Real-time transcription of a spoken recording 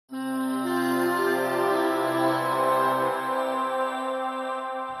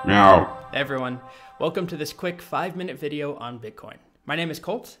Meow. Hey everyone, welcome to this quick 5-minute video on Bitcoin. My name is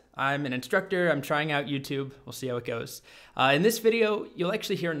Colt. I'm an instructor. I'm trying out YouTube. We'll see how it goes. In this video, you'll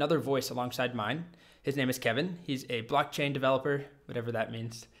actually hear another voice alongside mine. His name is Kevin. He's a blockchain developer, whatever that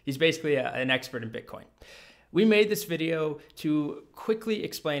means. He's basically an expert in Bitcoin. We made this video to quickly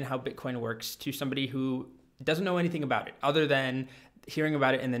explain how Bitcoin works to somebody who doesn't know anything about it other than hearing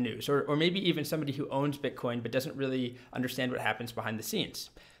about it in the news, or maybe even somebody who owns Bitcoin but doesn't really understand what happens behind the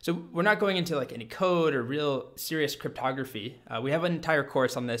scenes. So we're not going into like any code or real serious cryptography. We have an entire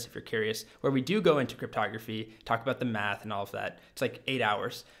course on this if you're curious, where we do go into cryptography, talk about the math and all of that. It's like 8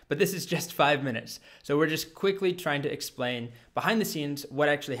 hours, but this is just 5 minutes. So we're just quickly trying to explain behind the scenes what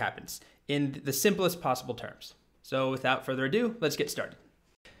actually happens in the simplest possible terms. So without further ado, let's get started.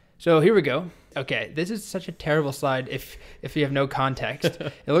 So here we go. Okay, this is such a terrible slide if you have no context.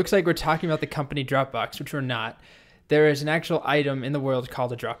 It looks like we're talking about the company Dropbox, which we're not. There is an actual item in the world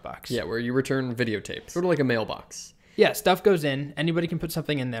called a Dropbox. Yeah, where you return videotapes, sort of like a mailbox. Yeah, stuff goes in. Anybody can put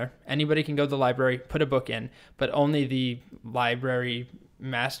something in there. Anybody can go to the library, put a book in, but only the librarian. Library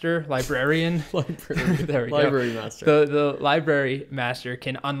master. The library master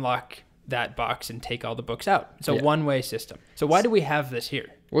can unlock that box and take all the books out. It's a one-way system. So why do we have this here?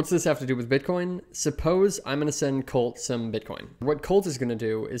 What's this have to do with Bitcoin? Suppose I'm going to send Colt some Bitcoin. What Colt is going to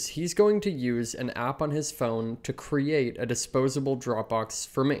do is he's going to use an app on his phone to create a disposable Dropbox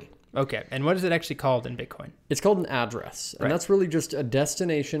for me. Okay, and what is it actually called in Bitcoin? It's called an address, and that's really just a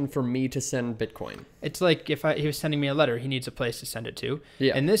destination for me to send Bitcoin. It's like if he was sending me a letter, he needs a place to send it to.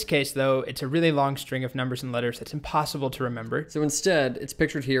 Yeah. In this case, though, it's a really long string of numbers and letters that's impossible to remember. So instead, it's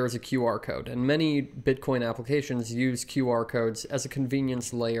pictured here as a QR code, and many Bitcoin applications use QR codes as a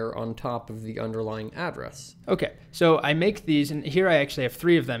convenience layer on top of the underlying address. Okay, so I make these, and here I actually have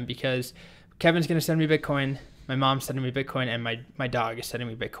 3 of them because Kevin's going to send me Bitcoin, my mom's sending me Bitcoin, and my dog is sending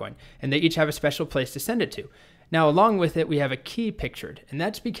me Bitcoin. And they each have a special place to send it to. Now, along with it, we have a key pictured. And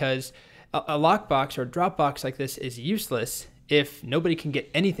that's because a lockbox or a Dropbox like this is useless if nobody can get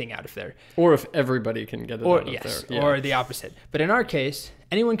anything out of there. Or if everybody can get it out of there. Yeah. Or the opposite. But in our case,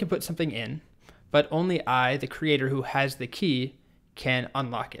 anyone can put something in, but only I, the creator who has the key, can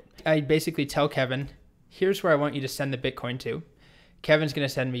unlock it. I basically tell Kevin, here's where I want you to send the Bitcoin to. Kevin's going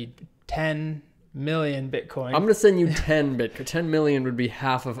to send me 10 million Bitcoin. I'm going to send you 10 Bitcoin. 10 million would be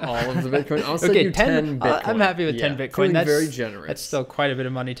half of all of the Bitcoin. I'll send you 10 Bitcoin. I'm happy with 10 Bitcoin. That's very generous. That's still quite a bit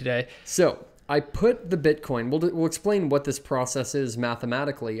of money today. So I put the Bitcoin, we'll explain what this process is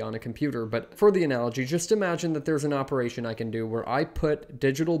mathematically on a computer, but for the analogy, just imagine that there's an operation I can do where I put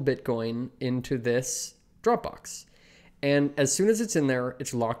digital Bitcoin into this Dropbox. And as soon as it's in there,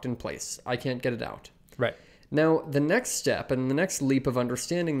 it's locked in place. I can't get it out. Right. Now, the next step and the next leap of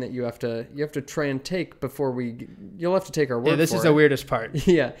understanding that you have to try and take before you'll have to take our word for it. Yeah, this is the weirdest part.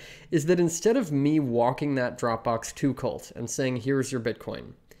 Yeah, is that instead of me walking that Dropbox to Colt and saying, here's your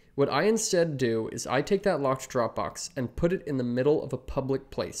Bitcoin, what I instead do is I take that locked Dropbox and put it in the middle of a public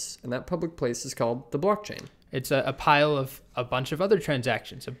place. And that public place is called the blockchain. It's a pile of a bunch of other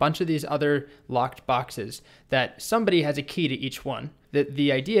transactions, a bunch of these other locked boxes that somebody has a key to each one.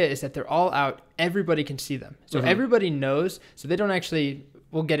 The idea is that they're all out. Everybody can see them. So everybody knows. So they don't actually,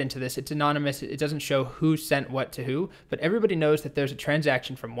 we'll get into this. It's anonymous. It doesn't show who sent what to who. But everybody knows that there's a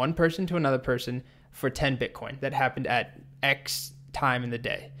transaction from one person to another person for 10 Bitcoin that happened at X time in the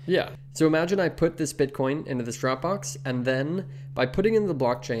day. Yeah. So imagine I put this Bitcoin into this Dropbox, and then by putting it into the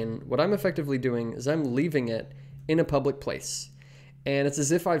blockchain, what I'm effectively doing is I'm leaving it in a public place. And it's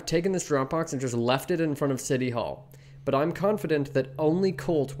as if I've taken this Dropbox and just left it in front of City Hall. But I'm confident that only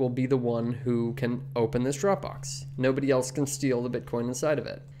Colt will be the one who can open this Dropbox. Nobody else can steal the Bitcoin inside of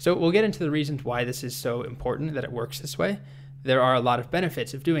it. So we'll get into the reasons why this is so important that it works this way. There are a lot of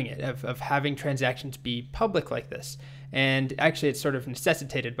benefits of doing it, of having transactions be public like this. And actually, it's sort of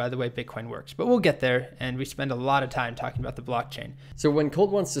necessitated by the way Bitcoin works. But we'll get there, and we spend a lot of time talking about the blockchain. So when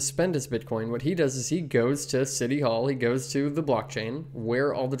Colt wants to spend his Bitcoin, what he does is he goes to City Hall, he goes to the blockchain,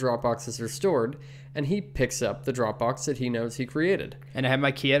 where all the Dropboxes are stored, and he picks up the Dropbox that he knows he created. And I have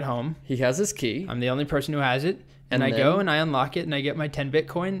my key at home. He has his key. I'm the only person who has it. And I go and I unlock it, and I get my 10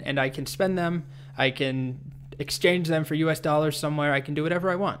 Bitcoin, and I can spend them. I can exchange them for US dollars somewhere. I can do whatever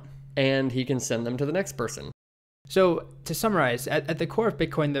I want. And he can send them to the next person. So to summarize, at the core of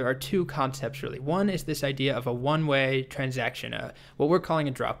Bitcoin, there are 2 concepts really. One is this idea of a one-way transaction, what we're calling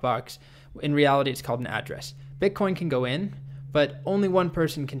a Dropbox. In reality, it's called an address. Bitcoin can go in, but only one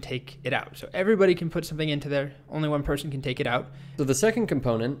person can take it out. So everybody can put something into there, only one person can take it out. So the second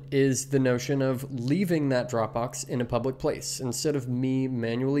component is the notion of leaving that Dropbox in a public place. Instead of me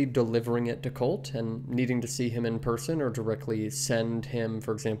manually delivering it to Colt and needing to see him in person or directly send him,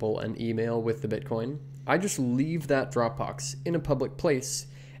 for example, an email with the Bitcoin, I just leave that Dropbox in a public place.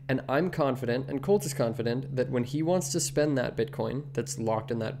 And I'm confident, and Colt is confident, that when he wants to spend that Bitcoin that's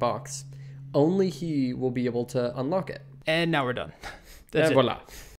locked in that box, only he will be able to unlock it. And now we're done. That's And it. voila.